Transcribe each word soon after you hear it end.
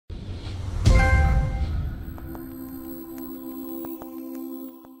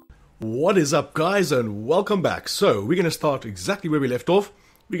What is up, guys, and welcome back. So we're going to start exactly where we left off.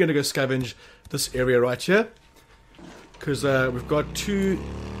 We're going to go scavenge this area right here, because we've got two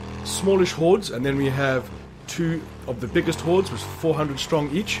smallish hordes, and then we have two of the biggest hordes, which is 400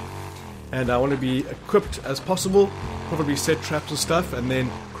 strong each. And I want to be equipped as possible, probably set traps and stuff, and then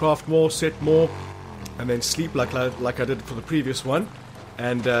craft more, set more, and then sleep like I did for the previous one,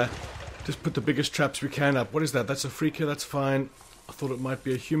 and just put the biggest traps we can up. What is that? That's a freaker. That's fine. I thought it might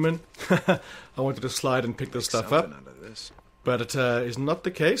be a human. I wanted to slide and pick this stuff up, but it is not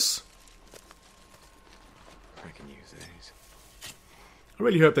the case. I can use these. I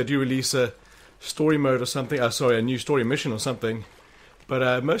really hope they do release a story mode or something. Sorry, a new story mission or something.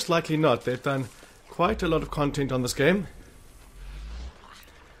 But most likely not. They've done quite a lot of content on this game.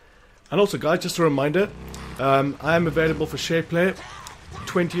 And also, guys, just a reminder, I am available for Shareplay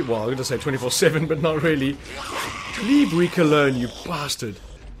I'm going to say 24/7, but not really. Leave Reek alone, you bastard.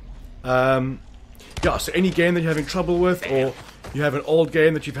 Yeah, so any game that you're having trouble with, or you have an old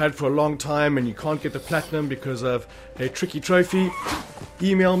game that you've had for a long time and you can't get the platinum because of a tricky trophy,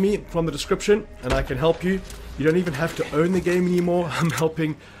 email me from the description and I can help you. You don't even have to own the game anymore. I'm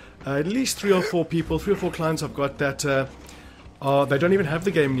helping at least 3 or 4 people, 3 or 4 clients I've got that they don't even have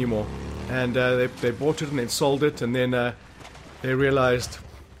the game anymore. And they bought it and then sold it, and then they realized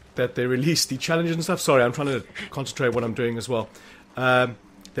that they released the challenges and stuff. Sorry, I'm trying to concentrate what I'm doing as well.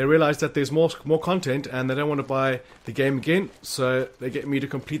 They realized that there's more content and they don't want to buy the game again, so they get me to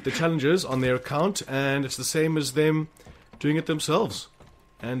complete the challenges on their account, and it's the same as them doing it themselves.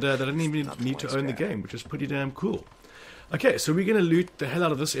 And they don't even need to own the game, which is pretty damn cool. Okay, so we're going to loot the hell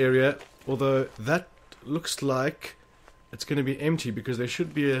out of this area, although that looks like it's going to be empty because there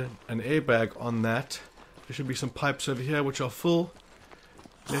should be an airbag on that. There should be some pipes over here which are full.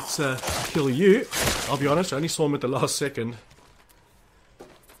 Let's kill you. I'll be honest, I only saw him at the last second.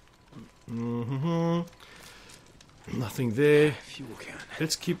 Nothing there.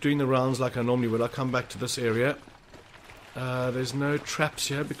 Let's keep doing the rounds like I normally would. I'll come back to this area. There's no traps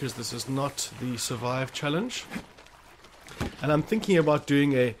here because this is not the survive challenge. And I'm thinking about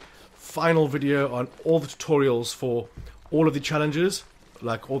doing a final video on all the tutorials for all of the challenges,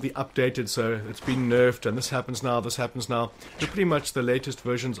 like all the updated, so it's been nerfed and this happens now, this happens now. They're pretty much the latest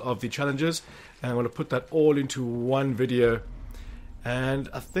versions of the challenges, and I'm going to put that all into one video. And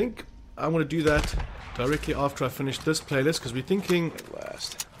I think I'm going to do that directly after I finish this playlist, because we're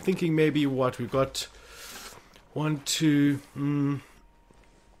thinking maybe what we've got 1, 2,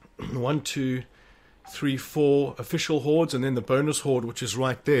 3, 4 official hordes, and then the bonus horde, which is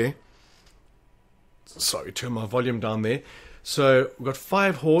right there. Sorry, turn my volume down there. So we've got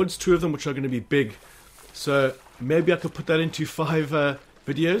 5 hordes, 2 of them which are going to be big. So maybe I could put that into 5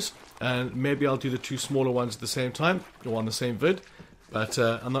 videos, and maybe I'll do the 2 smaller ones at the same time, or on the same vid. But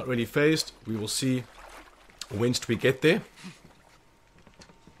I'm not really phased. We will see when we get there.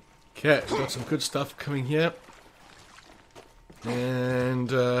 Okay, we've got some good stuff coming here. And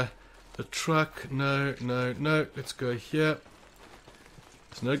the truck, no. Let's go here.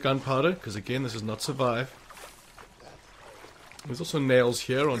 There's no gunpowder, because again, this is not survive. There's also nails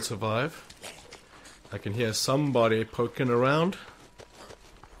here on survive. I can hear somebody poking around.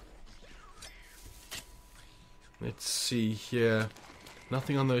 Let's see here.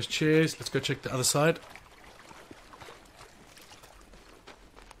 Nothing on those chairs. Let's go check the other side.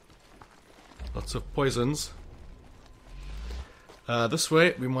 Lots of poisons. This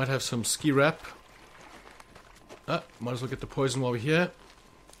way, we might have some ski wrap. Might as well get the poison while we're here.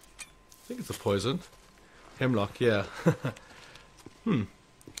 I think it's a poison. Hemlock, yeah.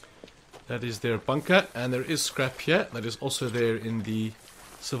 That is their bunker, and there is scrap here. That is also there in the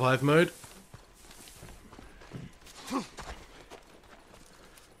survive mode.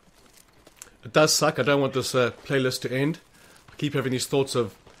 It does suck. I don't want this playlist to end. I keep having these thoughts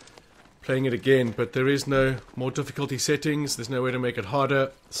of playing it again, but there is no more difficulty settings. There's no way to make it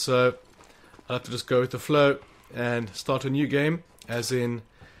harder, so I'll have to just go with the flow and start a new game, as in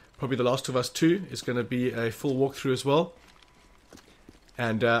probably The Last of Us 2 is going to be a full walkthrough as well.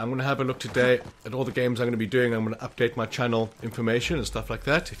 And I'm going to have a look today at all the games I'm going to be doing. I'm going to update my channel information and stuff like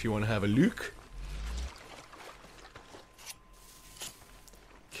that if you want to have a look.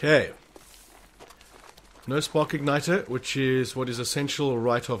 Okay. No spark igniter, which is what is essential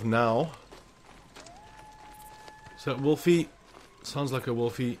right of now. So Wolfie. Sounds like a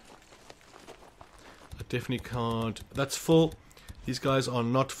Wolfie. I definitely can't. That's full. These guys are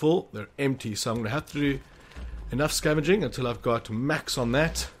not full. They're empty. So I'm going to have to do enough scavenging until I've got max on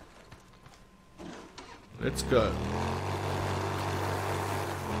that. Let's go.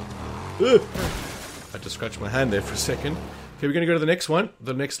 Ugh. I just scratched my hand there for a second. Okay, we're going to go to the next one,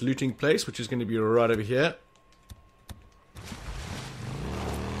 the next looting place, which is going to be right over here.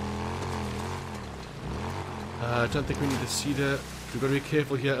 I don't think we need to see that. We've got to be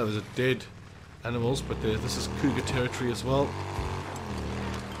careful here. Oh, there's a dead animals, but this is cougar territory as well.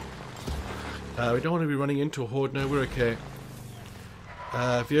 We don't want to be running into a horde. No, we're okay.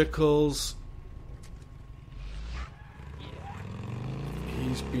 Vehicles.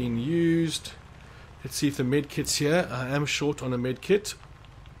 He's been used. Let's see if the med kit's here. I am short on a med kit.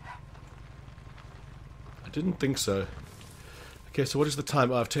 I didn't think so. Okay, so what is the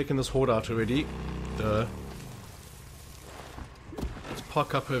time? Oh, I've taken this horde out already. Duh. Let's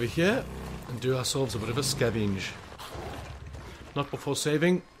park up over here and do ourselves a bit of a scavenge. Not before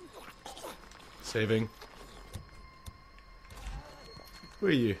saving. Saving. Who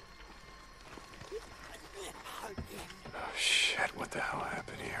are you? Oh shit, what the hell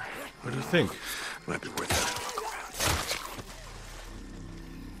happened here? What do you think? Might be worth having a look around.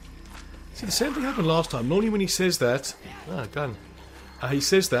 See, the same thing happened last time. Normally when he says that... Ah, gun. He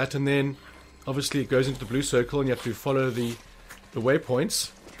says that and then obviously it goes into the blue circle and you have to follow the waypoints.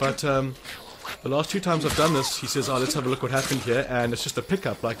 But the last 2 times I've done this, he says, oh, let's have a look what happened here. And it's just a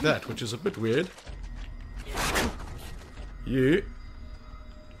pickup like that, which is a bit weird. You...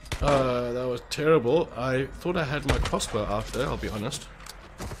 that was terrible. I thought I had my crossbow out there, I'll be honest.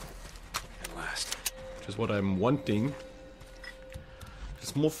 At last. Which is what I'm wanting.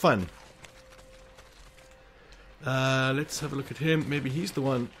 It's more fun. Let's have a look at him. Maybe he's the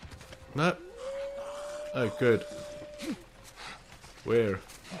one. No. Oh, good. Where?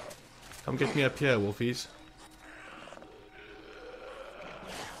 Come get me up here, wolfies.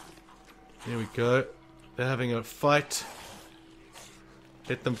 Here we go. They're having a fight.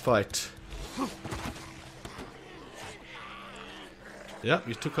 Let them fight. Yep,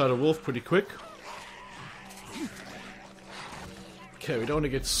 you took out a wolf pretty quick. Okay, we don't want to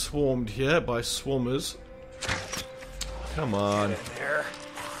get swarmed here by swarmers. Come on. There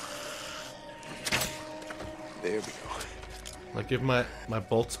we go. I'll give my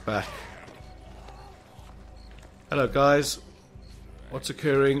bolts back. Hello, guys. What's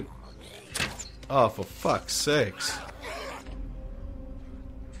occurring? Oh, for fuck's sakes.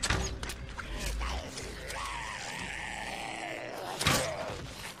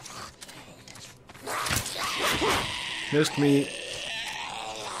 Missed me.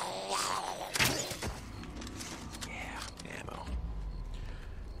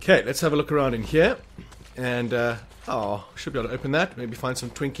 Okay, let's have a look around in here. And, oh, should be able to open that. Maybe find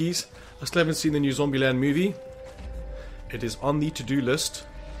some Twinkies. I still haven't seen the new Zombieland movie. It is on the to-do list.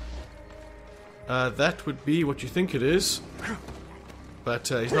 That would be what you think it is. But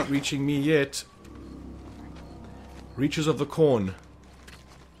he's not reaching me yet. Reaches of the corn.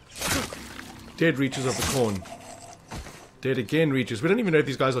 Dead reaches of the corn. Dead again reaches. We don't even know if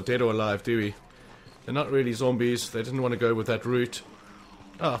these guys are dead or alive, do we? They're not really zombies. They didn't want to go with that route.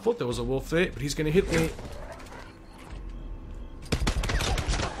 Oh, I thought there was a wolf there, but he's going to hit me.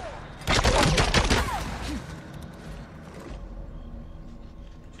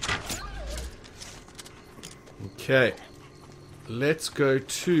 Okay. Let's go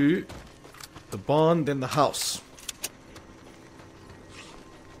to the barn, then the house.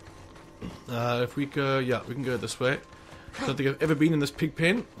 If we go... Yeah, we can go this way. I don't think I've ever been in this pig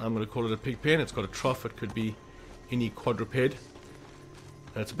pen. I'm going to call it a pig pen. It's got a trough. It could be any quadruped.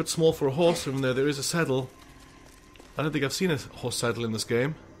 It's a bit small for a horse, even though there is a saddle. I don't think I've seen a horse saddle in this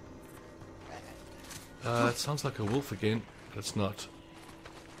game. It sounds like a wolf again, but it's not.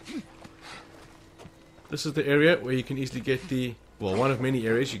 This is the area where you can easily get the... Well, one of many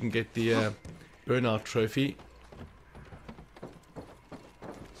areas you can get the burnout trophy.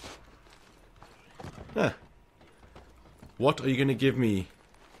 Huh. What are you going to give me?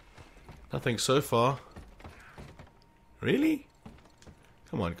 Nothing so far. Really?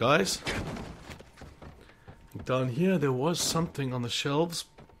 Come on, guys. Down here there was something on the shelves.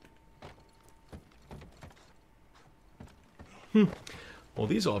 Well,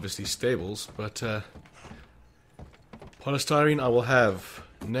 these are obviously stables, but polystyrene I will have.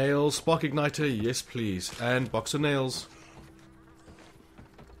 Nails, spark igniter, yes please. And box of nails.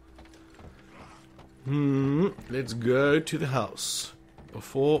 Let's go to the house.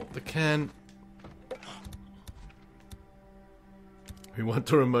 Before the can... We want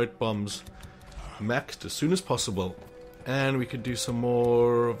the remote bombs maxed as soon as possible. And we could do some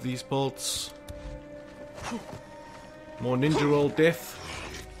more of these bolts. More ninja roll death.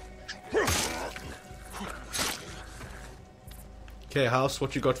 Okay, house,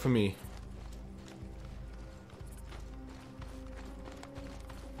 what you got for me?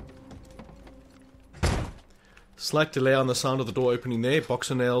 Slight delay on the sound of the door opening there.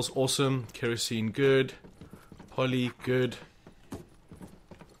 Boxer nails, awesome. Kerosene, good. Poly, good.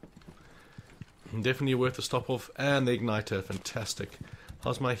 Definitely worth the stop off. And the igniter, fantastic.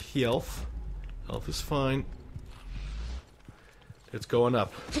 How's my health? Health is fine. Let's go on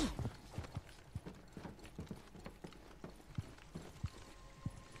up.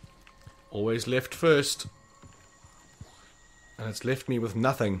 Always left first. And it's left me with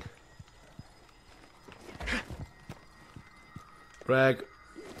nothing. Rag.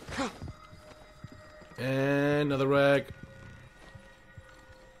 And another rag.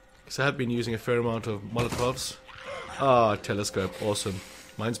 Because I have been using a fair amount of Molotovs. Ah, telescope, awesome.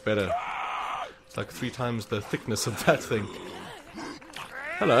 Mine's better. It's like 3 times the thickness of that thing.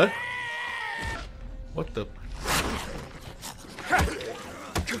 Hello. What the...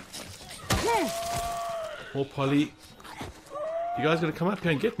 More poly. You guys gonna come up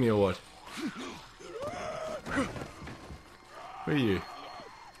here and get me or what? Where are you?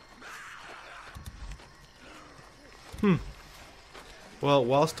 Well,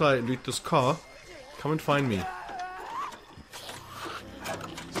 whilst I loot this car, come and find me.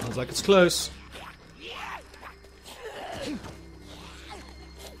 Sounds like it's close.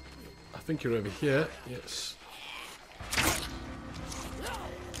 I think you're over here. Yes.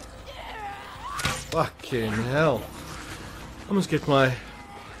 Fucking hell. I must get my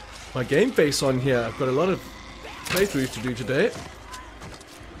game face on here. I've got a lot of playthroughs to do today.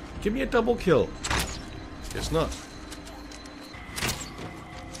 Give me a double kill. Guess not.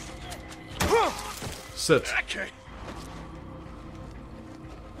 Sit. Okay.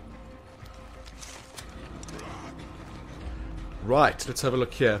 Right, let's have a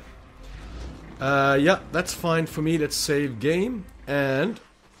look here. Yeah, that's fine for me. Let's save game. And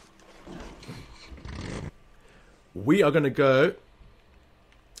we are going to go...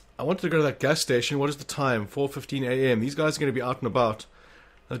 I wanted to go to that gas station. What is the time? 4:15 AM. These guys are going to be out and about.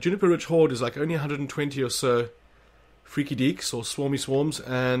 Now, Juniper Ridge Horde is like only 120 or so freaky deeks or swarmy swarms,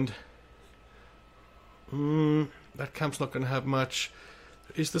 and that camp's not going to have much.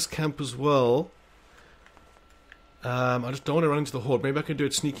 There is this camp as well. I just don't want to run into the Horde. Maybe I can do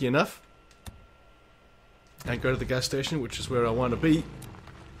it sneaky enough and go to the gas station, which is where I want to be.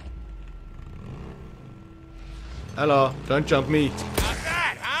 Hello, don't jump me. Got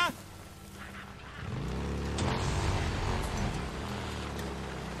that, huh?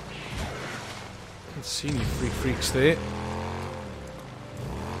 Can't see any freaks there.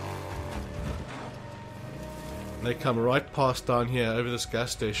 They come right past down here over this gas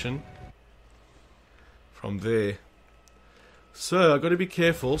station. From there. So I've got to be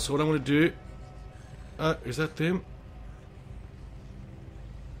careful. So what I'm going to do... is that them?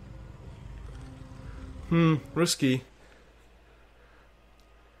 Risky.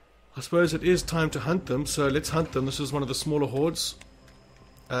 I suppose it is time to hunt them, so let's hunt them. This is one of the smaller hordes.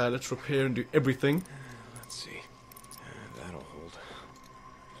 Let's repair and do everything. Let's see. That'll hold.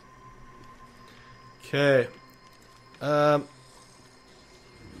 Okay. Can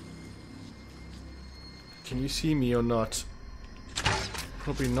you see me or not?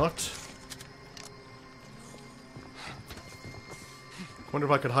 Probably not. Wonder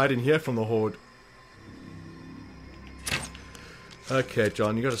if I could hide in here from the Horde. Okay,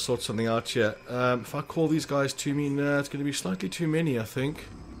 John, you got to sort something out here. If I call these guys to me, nah, it's going to be slightly too many, I think.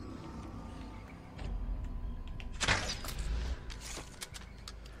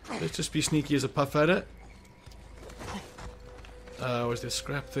 Let's just be sneaky as a puff at it. Was there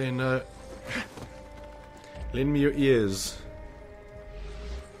scrap there? No. Lend me your ears.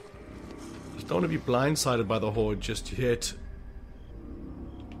 Just don't want to be blindsided by the Horde just yet.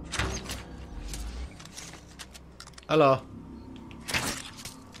 Hello.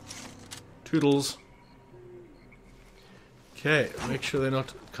 Toodles. Okay, make sure they're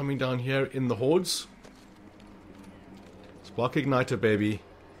not coming down here in the Hordes. Spark igniter, baby.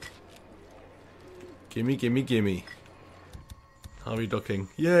 Gimme, gimme, gimme. How are we looking?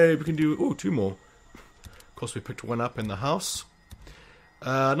 Yay, we can do... Oh, 2 more. Of course, we picked 1 up in the house.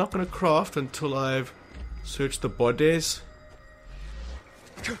 Not going to craft until I've searched the bodies.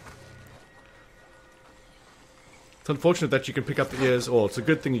 It's unfortunate that you can pick up the ears, or it's a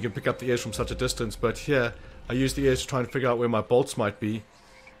good thing you can pick up the ears from such a distance, but here, I use the ears to try and figure out where my bolts might be.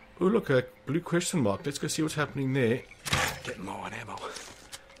 Oh, look, a blue question mark. Let's go see what's happening there. Getting low on ammo.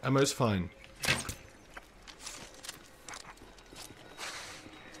 Ammo's fine.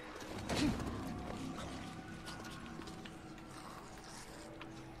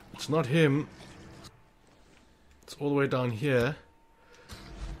 It's not him. It's all the way down here.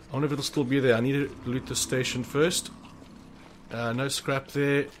 I wonder if it'll still be there. I need to loot the station first. No scrap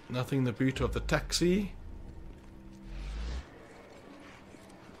there. Nothing in the boot of the taxi.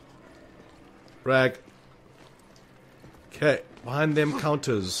 Rag. Okay, behind them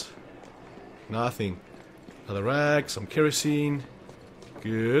counters. Nothing. Another rag, some kerosene.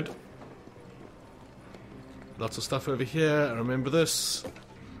 Good. Lots of stuff over here. I remember this.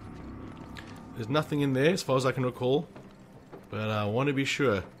 There's nothing in there as far as I can recall. But I want to be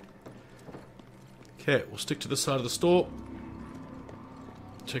sure. Okay, we'll stick to the side of the store.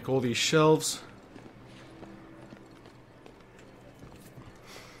 Check all these shelves.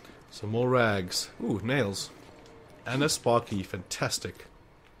 Some more rags. Ooh, nails. And a sparky. Fantastic.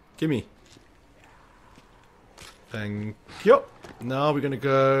 Gimme. Thank you. Now we're going to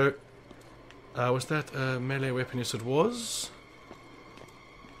go... was that a melee weapon? Yes, it was.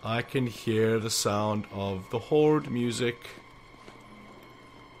 I can hear the sound of the Horde music.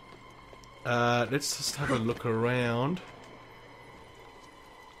 Let's just have a look around.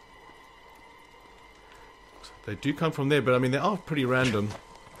 They do come from there, but I mean, they are pretty random.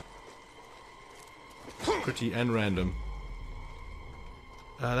 Pretty and random.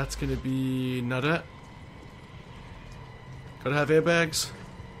 That's going to be nada. Gotta have airbags.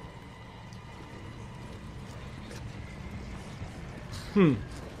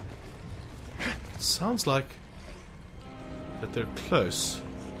 Sounds like that they're close.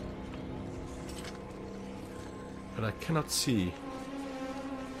 But I cannot see.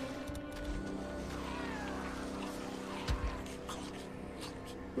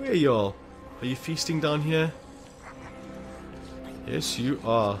 Where are y'all? Are you feasting down here? Yes, you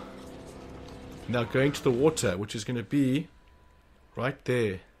are. Now going to the water, which is going to be right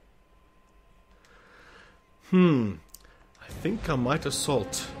there. I think I might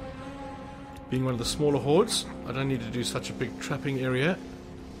assault. Being one of the smaller hordes, I don't need to do such a big trapping area.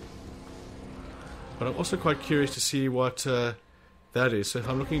 But I'm also quite curious to see what that is. So if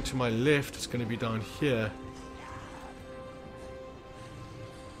I'm looking to my left, it's going to be down here.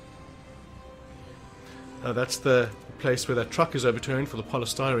 That's the place where that truck is overturned for the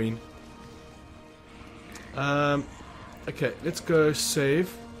polystyrene. Okay, let's go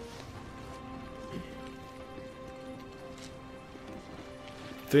save.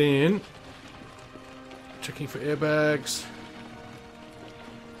 Then, checking for airbags.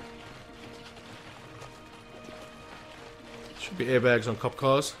 Should be airbags on cop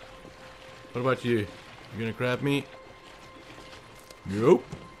cars. What about you? You gonna grab me? Nope.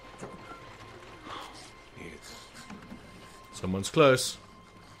 Someone's close.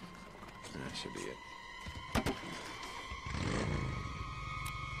 That should be it.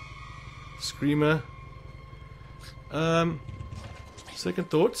 Screamer.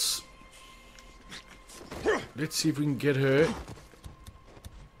 Second thoughts. Let's see if we can get her.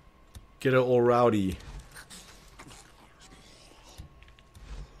 Get her all rowdy.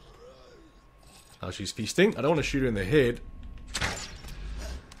 Now she's feasting. I don't want to shoot her in the head.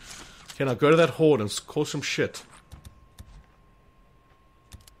 Okay, now go to that horde and cause some shit.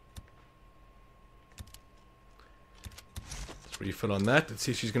 Let's refill on that. Let's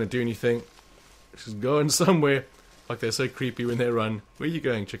see if she's going to do anything. She's going somewhere. Like they're so creepy when they run. Where are you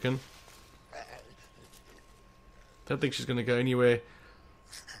going, chicken? Don't think she's going to go anywhere.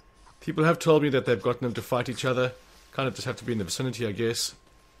 People have told me that they've gotten them to fight each other. Kind of just have to be in the vicinity, I guess.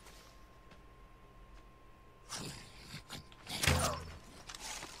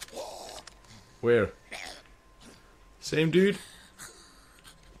 Where? Same dude?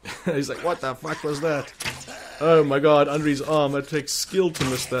 He's like, what the fuck was that? Oh my god, under his arm. It takes skill to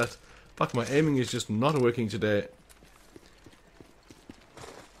miss that. Fuck, my aiming is just not working today.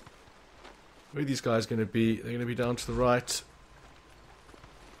 Where are these guys going to be? They're going to be down to the right.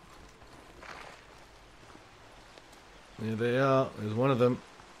 There they are. There's one of them.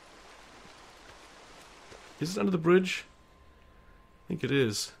 Is it under the bridge? I think it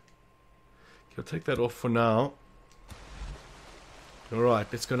is. Okay, I'll take that off for now. Alright,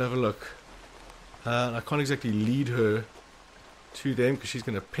 let's go and have a look. I can't exactly lead her to them because she's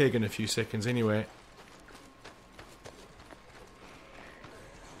going to peg in a few seconds anyway.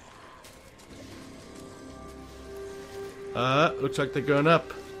 Looks like they're going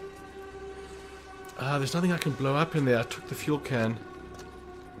up. There's nothing I can blow up in there. I took the fuel can.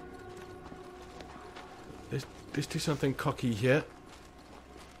 Let's do something cocky here.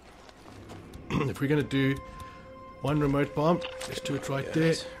 If we're going to do one remote bomb, let's do it right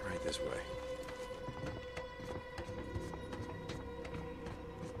there. Right this way.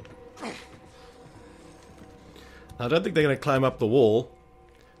 Now, I don't think they're going to climb up the wall.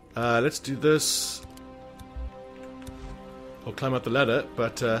 Let's do this. Or climb up the ladder,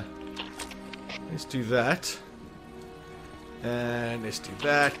 but let's do that. And let's do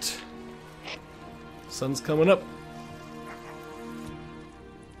that. Sun's coming up.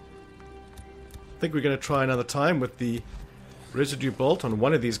 think we're going to try another time with the residue bolt on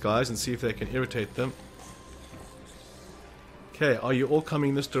one of these guys and see if they can irritate them. Okay, are you all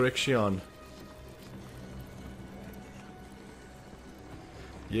coming this direction?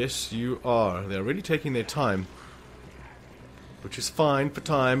 Yes, you are. They're really taking their time, which is fine for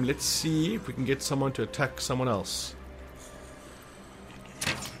time. Let's see if we can get someone to attack someone else.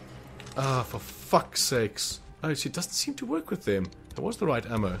 Ah, for fuck's sakes. Oh, see, it doesn't seem to work with them. That was the right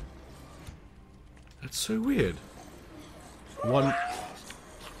ammo. That's so weird. One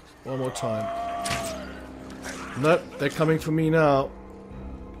more time. Nope, they're coming for me now.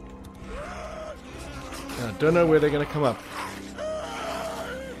 I don't know where they're going to come up.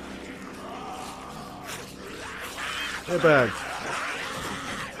 They're back.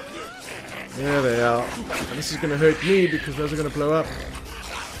 There they are. And this is going to hurt me because those are going to blow up.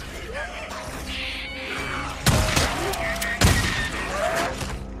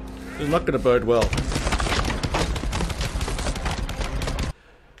 This is not going to bode well.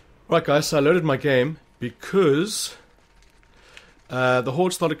 Right guys, so I loaded my game because the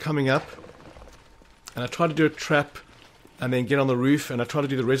Horde started coming up and I tried to do a trap and then get on the roof and I tried to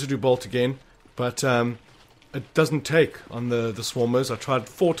do the residue bolt again, but it doesn't take on the swarmers. I tried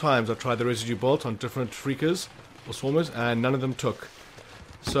 4 times. I tried the residue bolt on different freakers or swarmers and none of them took.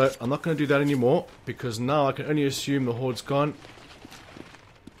 So I'm not going to do that anymore because now I can only assume the Horde's gone.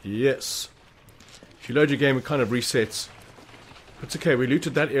 Yes. If you load your game, it kind of resets. It's okay, we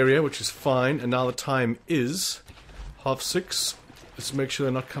looted that area, which is fine, and now the time is 6:30. Let's make sure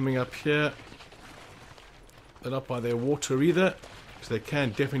they're not coming up here. They're not by their water either, because they can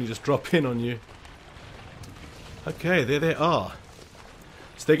definitely just drop in on you. Okay, there they are.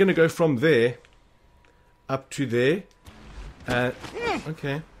 So they're going to go from there up to there.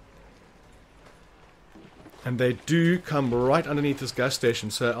 Okay. And they do come right underneath this gas station,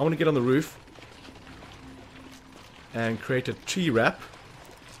 so I want to get on the roof and create a tree wrap.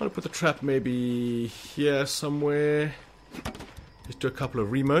 I want to put the trap maybe here somewhere. Just do a couple of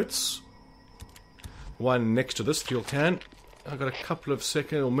remotes. One next to this fuel can. I've got a couple of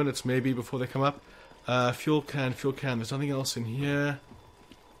seconds or minutes maybe before they come up. Fuel can, fuel can. There's nothing else in here.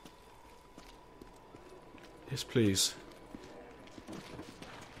 Yes, please.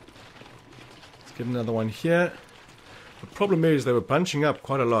 Let's get another one here. The problem is they were bunching up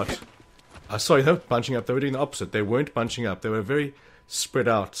quite a lot. Sorry, they weren't bunching up. They were doing the opposite. They weren't bunching up. They were very spread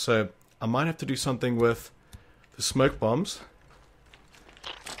out. So I might have to do something with the smoke bombs.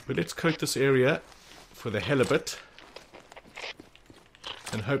 But let's coat this area for the hell of it.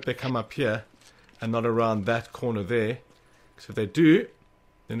 And hope they come up here and not around that corner there. Because if they do,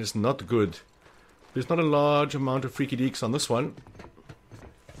 then it's not good. There's not a large amount of freaky deeks on this one.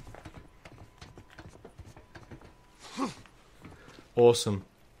 Awesome.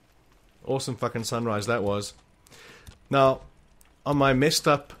 Awesome fucking sunrise that was. Now, on my messed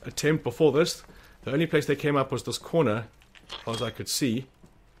up attempt before this, the only place they came up was this corner, as far as I could see.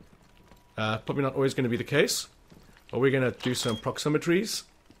 Probably not always going to be the case, but we're going to do some proximitories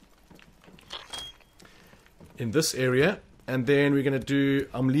in this area, and then we're going to do,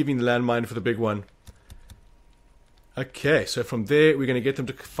 I'm leaving the landmine for the big one. Okay, so from there we're going to get them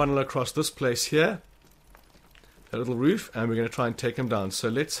to funnel across this place here. That little roof, and we're going to try and take them down. So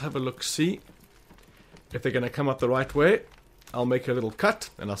let's have a look, see if they're going to come up the right way. I'll make a little cut,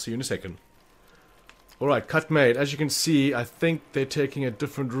 and I'll see you in a second. Alright, cut made. As you can see, I think they're taking a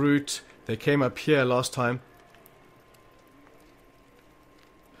different route. They came up here last time.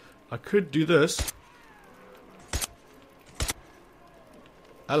 I could do this.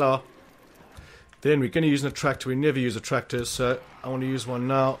 Hello. Then we're going to use a tractor. We never use a tractor, so I want to use one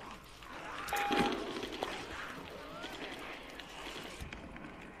now.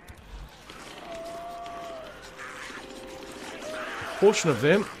 Portion of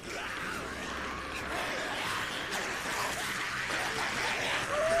them.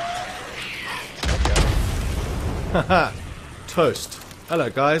 Haha, toast. Hello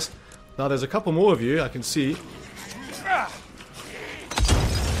guys. Now there's a couple more of you I can see.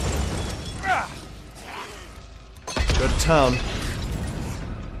 Go to town.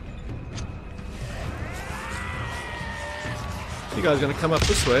 You guys are gonna come up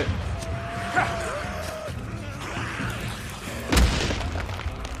this way.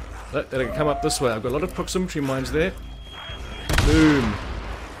 They're going to come up this way. I've got a lot of proximity mines there. Boom.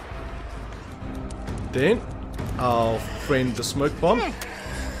 Then I'll friend the smoke bomb.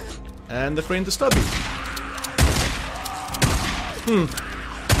 And the friend the stubby.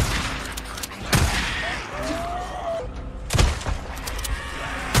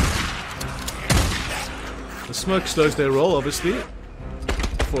 The smoke slows their roll, obviously.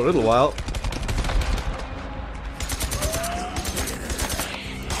 For a little while.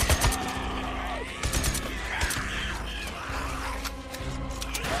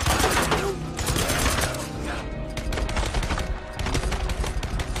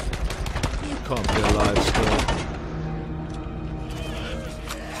 can't be alive still.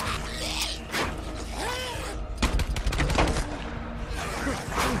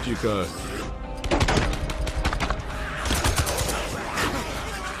 Where'd you go?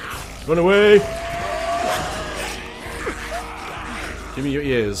 Run away! Give me your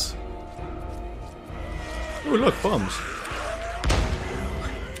ears. Oh look, bombs.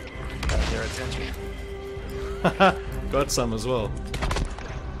 Their attention. Got some as well.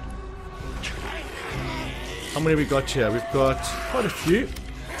 How many we got here? We've got quite a few.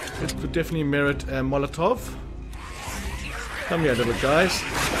 It could definitely merit a Molotov. Come here, little guys.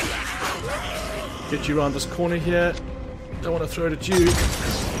 Get you around this corner here. Don't want to throw it at you.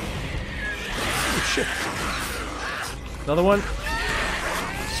 Oh shit. Another one.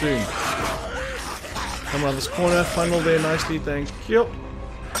 Soon. Come around this corner. Funnel there nicely. Thank you.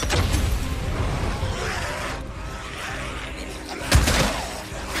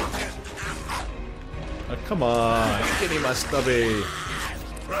 Oh, come on. Give me my stubby.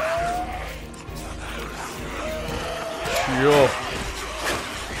 Sure.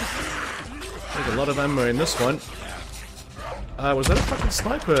 There's a lot of ammo in this one. Was that a fucking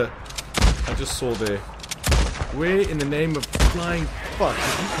sniper I just saw there? Where in the name of flying fuck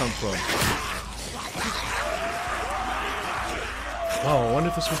did you come from? Oh, I wonder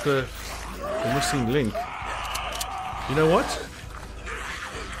if this was the missing link. You know what?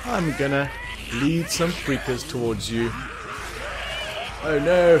 I'm gonna lead some freakers towards you. Oh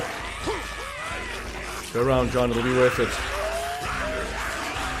no! Go around, John, it'll be worth it.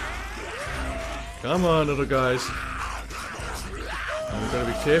 Come on, little guys. I'm gonna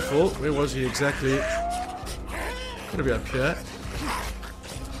be careful. Where was he exactly? Gotta be up here.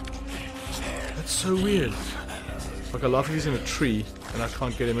 That's so weird. Like, I laugh if he's in a tree and I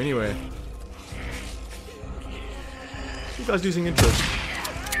can't get him anywhere. You guys losing interest?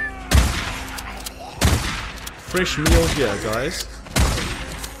 Fresh meal here, guys.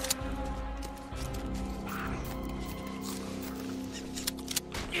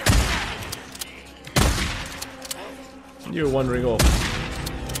 You're wandering off.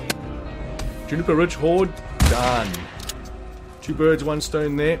 Juniper Ridge Horde, done. 2 birds, 1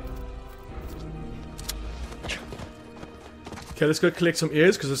 stone there. Okay, let's go collect some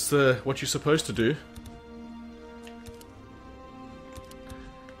ears because it's what you're supposed to do.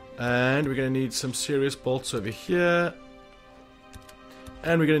 And we're going to need some serious bolts over here.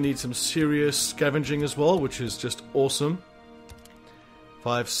 And we're going to need some serious scavenging as well, which is just awesome.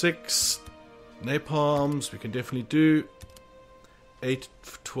 5, 6. Napalms, we can definitely do. 8,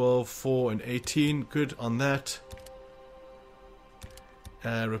 12, 4, and 18. Good on that.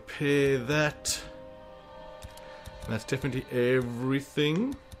 Repair that. That's definitely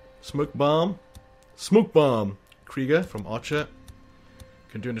everything. Smoke bomb. Smoke bomb. Krieger from Archer.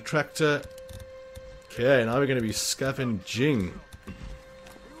 Can do an attractor. Okay, now we're going to be scavenging.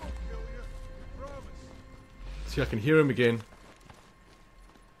 See, I can hear him again.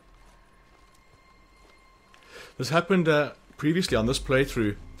 This happened previously on this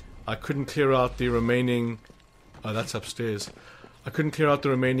playthrough. I couldn't clear out the remaining... Oh, that's upstairs. I couldn't clear out the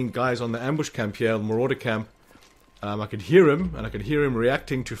remaining guys on the ambush camp here, the Marauder camp. I could hear him, and I could hear him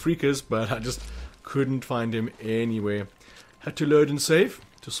reacting to freakers, but I just couldn't find him anywhere. Had to load and save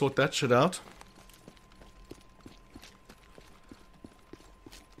to sort that shit out.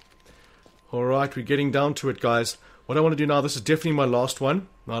 Alright, we're getting down to it, guys. What I want to do now, this is definitely my last one,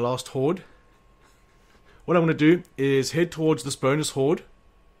 my last horde. What I want to do is head towards this bonus horde,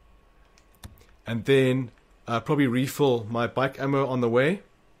 and then probably refill my bike ammo on the way,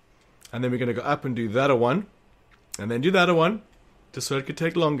 and then we're going to go up and do that one, and then do that one, just so it could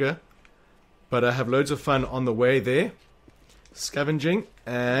take longer. But I have loads of fun on the way there, scavenging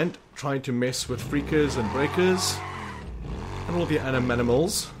and trying to mess with freakers and breakers and all the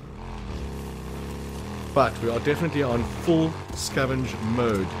animals. But we are definitely on full scavenge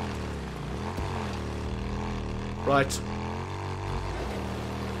mode. Right.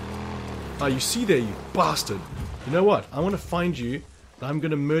 Ah, you see there, you bastard. You know what? I want to find you, and I'm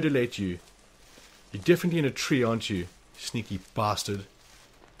going to murderlate you. You're definitely in a tree, aren't you? Sneaky bastard.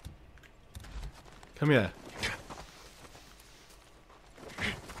 Come here.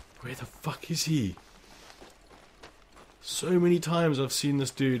 Where the fuck is he? So many times I've seen this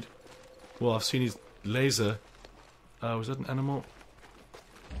dude. Well, I've seen his laser. Was that an animal?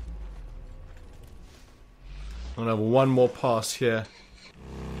 I'm gonna have one more pass here.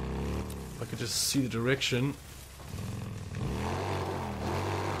 If I could just see the direction.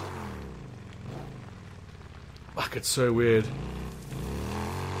 Fuck, it's so weird.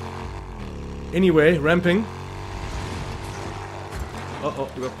 Anyway, ramping. Uh-oh,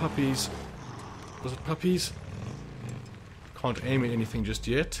 we got puppies. Was it puppies? Can't aim at anything just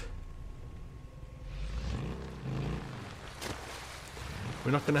yet.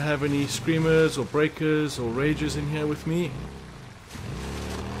 We're not going to have any screamers or breakers or rages in here with me.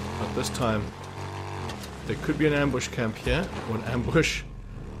 Not this time. There could be an ambush camp here, or an ambush.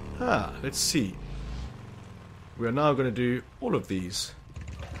 Ah, let's see. We are now going to do all of these.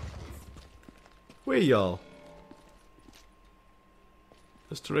 Where y'all?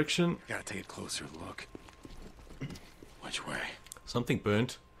 This direction. Gotta take a closer look. Which way? Something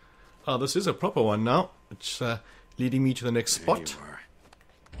burnt. Ah, this is a proper one now. It's leading me to the next spot. There you are.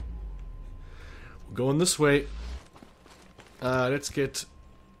 We're going this way. Let's get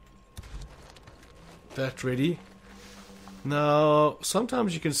that ready. Now,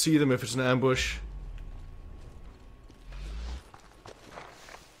 sometimes you can see them if it's an ambush.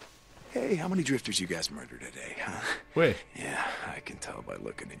 Hey, how many drifters you guys murdered today, huh? Where? Yeah, I can tell by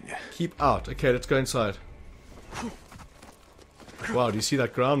looking at you. Keep out. Okay, let's go inside. Wow, do you see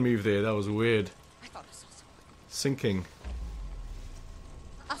that ground move there? That was weird. I thought I saw someone. Sinking.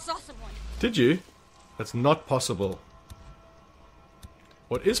 I saw someone. Did you? That's not possible.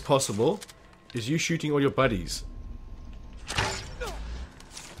 What is possible is you shooting all your buddies.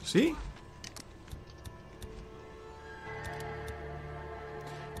 See?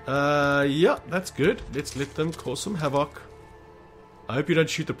 Yeah, that's good. Let's let them cause some havoc. I hope you don't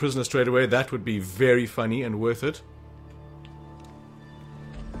shoot the prisoner straight away. That would be very funny and worth it.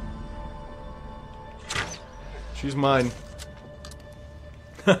 She's mine.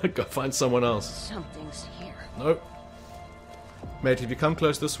 Go find someone else. Something's here. Nope. Mate, if you come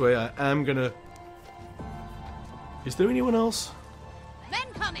close this way, I am gonna... Is there anyone else? Men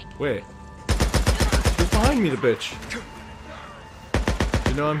coming. Where? She's behind me, the bitch.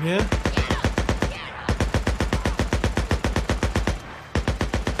 You know I'm here?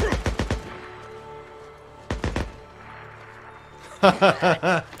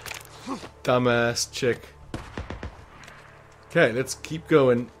 Dumbass chick. Okay, let's keep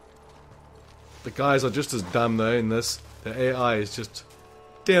going. The guys are just as dumb though in this. The AI is just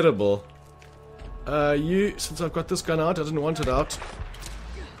terrible. You, since I've got this gun out, I didn't want it out.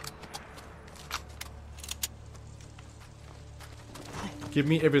 Give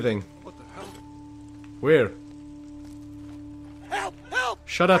me everything. What the hell? Where? Help! Help!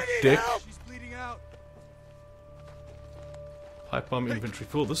 Shut up, dick. Help! She's bleeding out. Pipe bomb inventory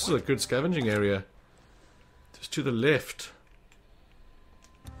full. This is a good scavenging area. Just to the left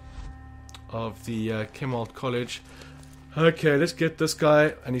of the Chemalt College. Okay, let's get this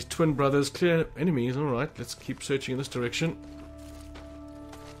guy and his twin brothers. Clear enemies. Alright, let's keep searching in this direction.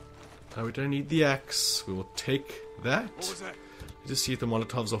 We don't need the axe. We will take that. What was that? Just see if the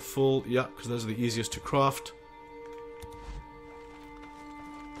Molotovs are full. Yeah, because those are the easiest to craft.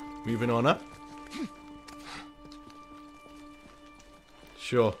 Moving on up.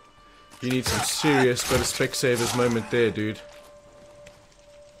 Sure. You need some serious but a Specsavers moment there, dude.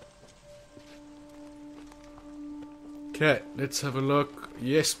 Okay, let's have a look.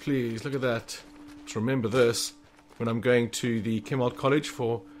 Yes, please. Look at that. Let's remember this when I'm going to the Chemalt College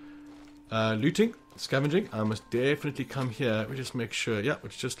for looting. Scavenging, I must definitely come here. We just make sure. Yeah,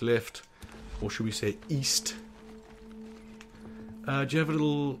 it's just left. Or should we say east? Do you have a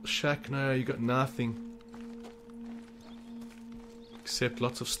little shack? No, you got nothing. Except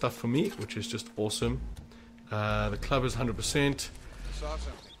lots of stuff for me, which is just awesome. The club is 100%. I saw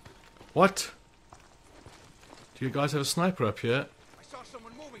something. What? Do you guys have a sniper up here? I saw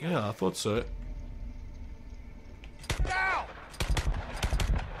someone moving. Yeah, I thought so. Ow!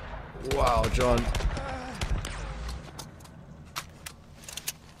 Wow, John.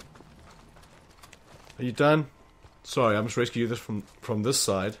 Are you done? Sorry, I must rescue you this from this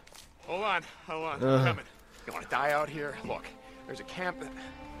side. Hold on, I'm coming. You want to die out here? Look, there's a camp that...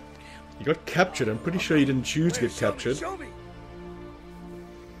 You got captured. I'm pretty sure you didn't choose to get captured. Show me.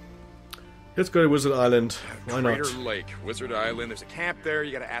 Let's go to Wizard Island. Why not? Crater Lake, Wizard Island. There's a camp there.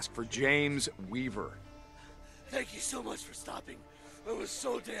 You got to ask for James Weaver. Thank you so much for stopping. I was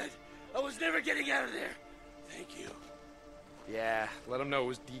so dead. I was never getting out of there. Thank you. Yeah, let them know it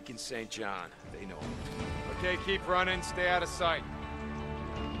was Deacon St. John. They know. Okay, keep running. Stay out of sight.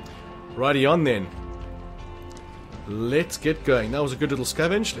 Righty on then. Let's get going. That was a good little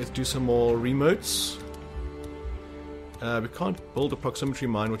scavenge. Let's do some more remotes. We can't build a proximity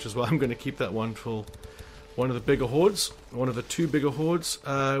mine, which is why I'm going to keep that one for one of the bigger hordes. One of the two bigger hordes.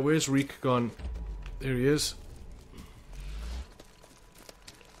 Where's Reek gone? There he is.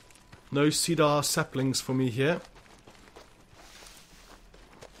 No cedar saplings for me here.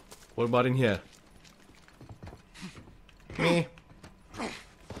 What about in here? Meh.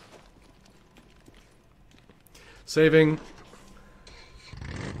 Saving.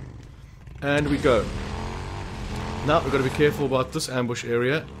 And we go. Now we've got to be careful about this ambush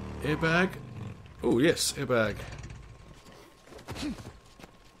area. Airbag. Oh yes, airbag.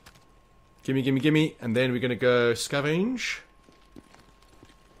 Gimme, gimme, gimme. And then we're going to go scavenge.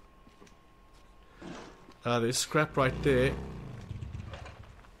 There's scrap right there.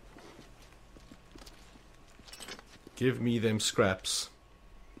 Give me them scraps.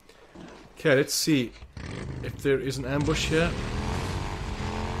 Okay, let's see if there is an ambush here.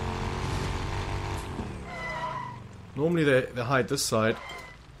 Normally they hide this side.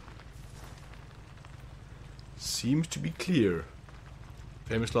 Seems to be clear.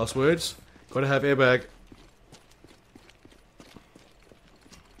 Famous last words. Gotta have airbag.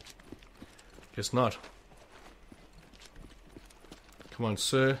 Guess not. Come on,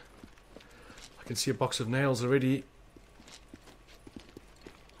 sir. I can see a box of nails already.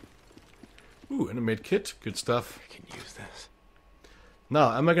 Ooh, and a med kit. Good stuff. I can use this.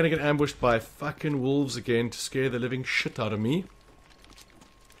 Now, am I gonna get ambushed by fucking wolves again to scare the living shit out of me?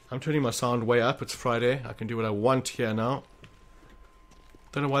 I'm turning my sound way up. It's Friday. I can do what I want here now.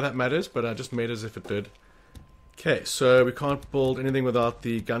 Don't know why that matters, but I just made as if it did. Okay, so we can't build anything without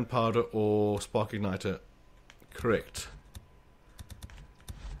the gunpowder or spark igniter. Correct.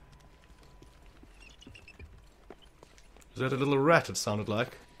 Is that a little rat it sounded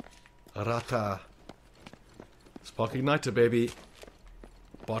like? A rata. Spark igniter, baby.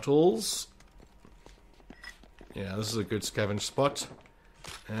 Bottles. Yeah, this is a good scavenge spot.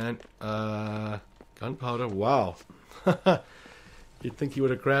 And, gunpowder. Wow. You'd think he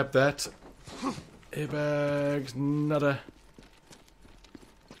would have grabbed that. Airbags, nada.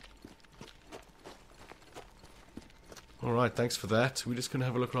 Alright, thanks for that. We're just going to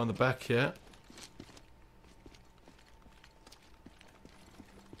have a look around the back here.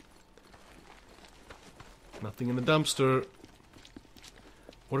 Nothing in the dumpster.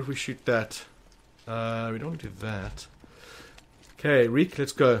 What if we shoot that? We don't want to do that. Okay, Reek,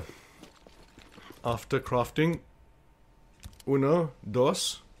 let's go. After crafting. Uno,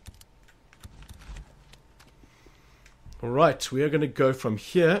 dos. Alright, we are going to go from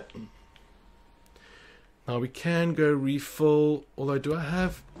here. Now we can go refill. Although, do I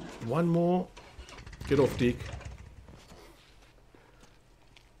have one more? Get off, Deke.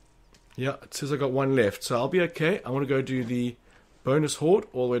 Yeah, it says I got one left. So I'll be okay. I want to go do the bonus horde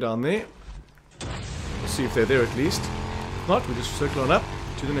all the way down there. We'll see if they're there at least. If not, we'll just circle on up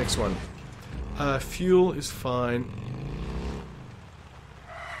to the next one. Fuel is fine.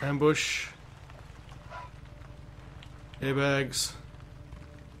 Ambush. Airbags.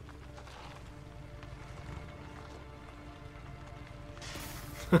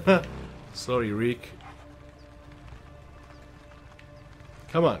 Sorry, Reek.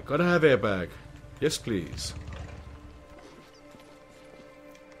 Come on, gotta have airbag. Yes, please.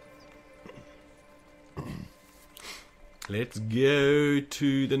 Let's go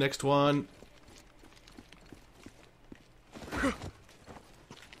to the next one.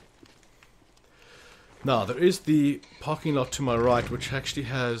 Now, there is the parking lot to my right, which actually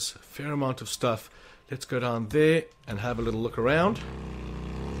has a fair amount of stuff. Let's go down there and have a little look around.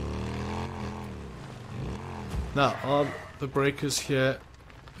 Now, on the breakers here,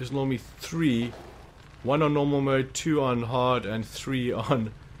 there's normally 3. 1 on normal mode, 2 on hard, and 3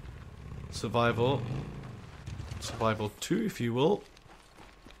 on survival. Survival 2, if you will.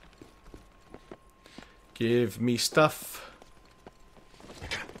 Give me stuff.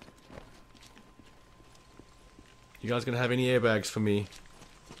 You guys gonna have any airbags for me?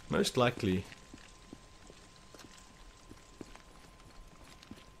 Most likely.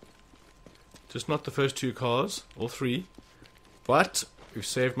 Just not the first 2 cars, or 3. But we've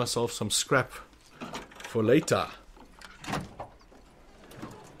saved myself some scrap for later.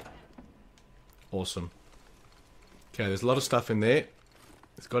 Awesome. Okay, there's a lot of stuff in there.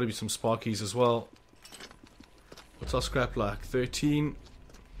 There's got to be some sparkies as well. What's our scrap like? 13.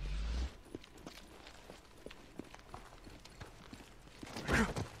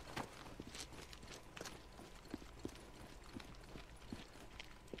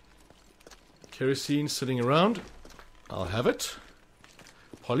 Kerosene sitting around. I'll have it.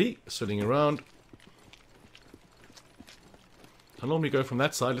 Poly sitting around. I normally go from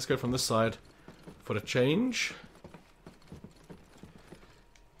that side. Let's go from this side for a change.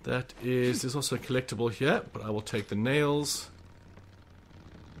 That is... There's also a collectible here, but I will take the nails.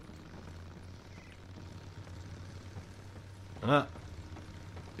 Ah.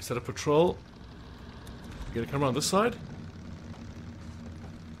 Is that a patrol? You gonna come around this side?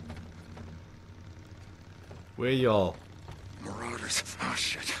 Where y'all? Marauders. Oh,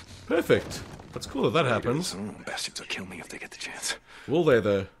 shit. Perfect. That's cool that that happens. Some bastards will kill me if they get the chance. Will they,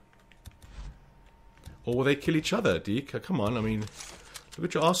 though? Or will they kill each other, Deke? Come on, I mean, look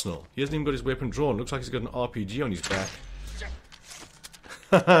at your arsenal. He hasn't even got his weapon drawn. Looks like he's got an RPG on his back.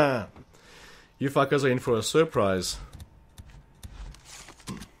 Haha! You fuckers are in for a surprise.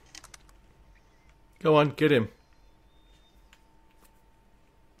 Go on, get him.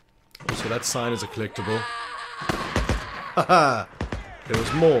 Also, that sign is a collectible. Haha! There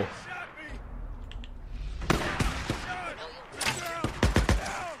was more.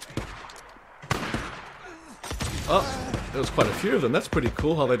 Oh, there was quite a few of them. That's pretty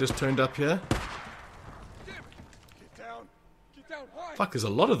cool how they just turned up here. Get down. Get down. Why? Fuck, there's a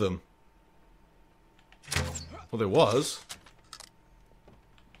lot of them. Well, there was.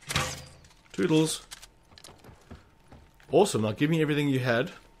 Toodles. Awesome, now give me everything you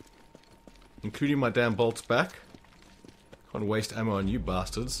had. Including my damn bolts back. Can't waste ammo on you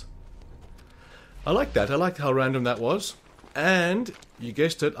bastards. I like that. I like how random that was. And, you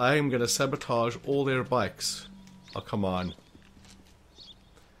guessed it, I am going to sabotage all their bikes. Oh, come on.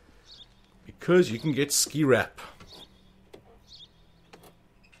 Because you can get ski wrap.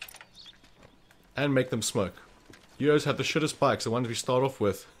 And make them smoke. You guys have the shittest bikes, the ones we start off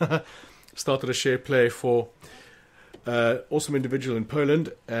with. Started a share play for awesome individual in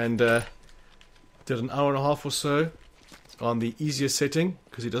Poland and did an hour and a half or so on the easiest setting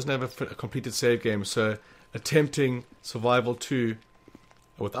because he doesn't have a completed save game. So attempting Survival 2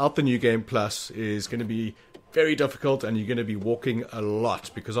 without the new game plus is going to be very difficult, and you're going to be walking a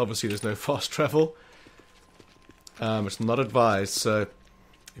lot because obviously there's no fast travel. It's not advised, so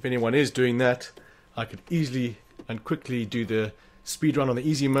if anyone is doing that, I could easily and quickly do the speedrun on the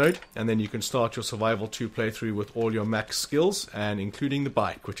easy mode, and then you can start your Survival 2 playthrough with all your max skills, and including the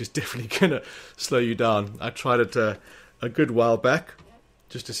bike, which is definitely going to slow you down. I tried it a good while back,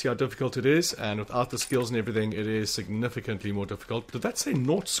 just to see how difficult it is, and without the skills and everything, it is significantly more difficult. Did that say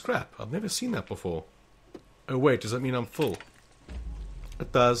naught scrap? I've never seen that before. Oh wait, does that mean I'm full?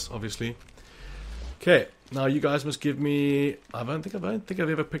 It does, obviously. Okay, now you guys must give me... I don't think I've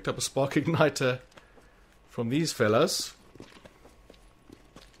ever picked up a spark igniter from these fellas.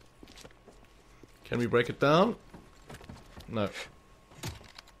 Can we break it down? No.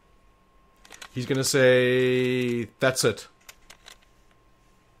 He's gonna say... That's it.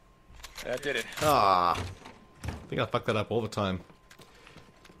 That did it. Ah. I think I fuck that up all the time.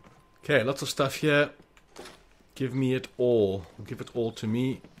 Okay, lots of stuff here. Give me it all. Give it all to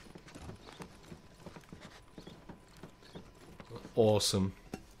me. Awesome.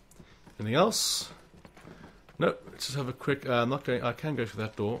 Anything else? No. Let's just have a quick... I'm not going... I can go through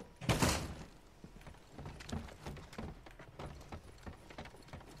that door.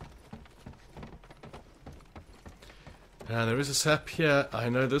 There is a sap here. I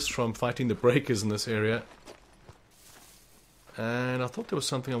know this from fighting the breakers in this area. And I thought there was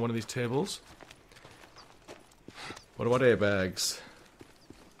something on one of these tables. What about airbags?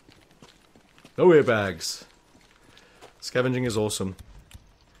 No airbags. Scavenging is awesome.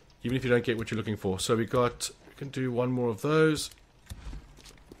 Even if you don't get what you're looking for. So we can do one more of those.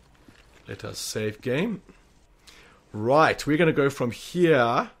 Let us save game. Right, we're going to go from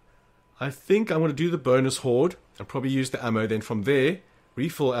here. I think I'm going to do the bonus horde. And probably use the ammo. Then from there,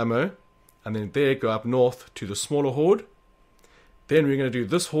 refill ammo. And then there, go up north to the smaller horde. Then we're going to do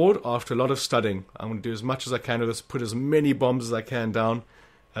this horde after a lot of studying. I'm going to do as much as I can with this, put as many bombs as I can down,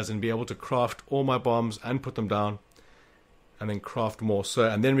 as in be able to craft all my bombs and put them down, and then craft more. So,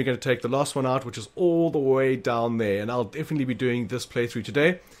 and then we're going to take the last one out, which is all the way down there. And I'll definitely be doing this playthrough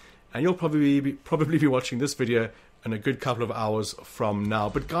today, and you'll probably be watching this video in a good couple of hours from now.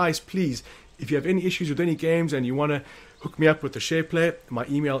 But guys, please, if you have any issues with any games and you want to hook me up with the Shareplay, my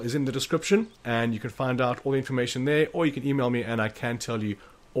email is in the description, and you can find out all the information there, or you can email me and I can tell you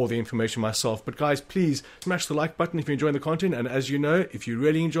all the information myself. But guys, please smash the like button if you're enjoying the content, and as you know, if you're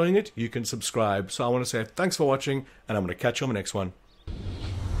really enjoying it, you can subscribe. So I want to say thanks for watching, and I'm going to catch you on the next one.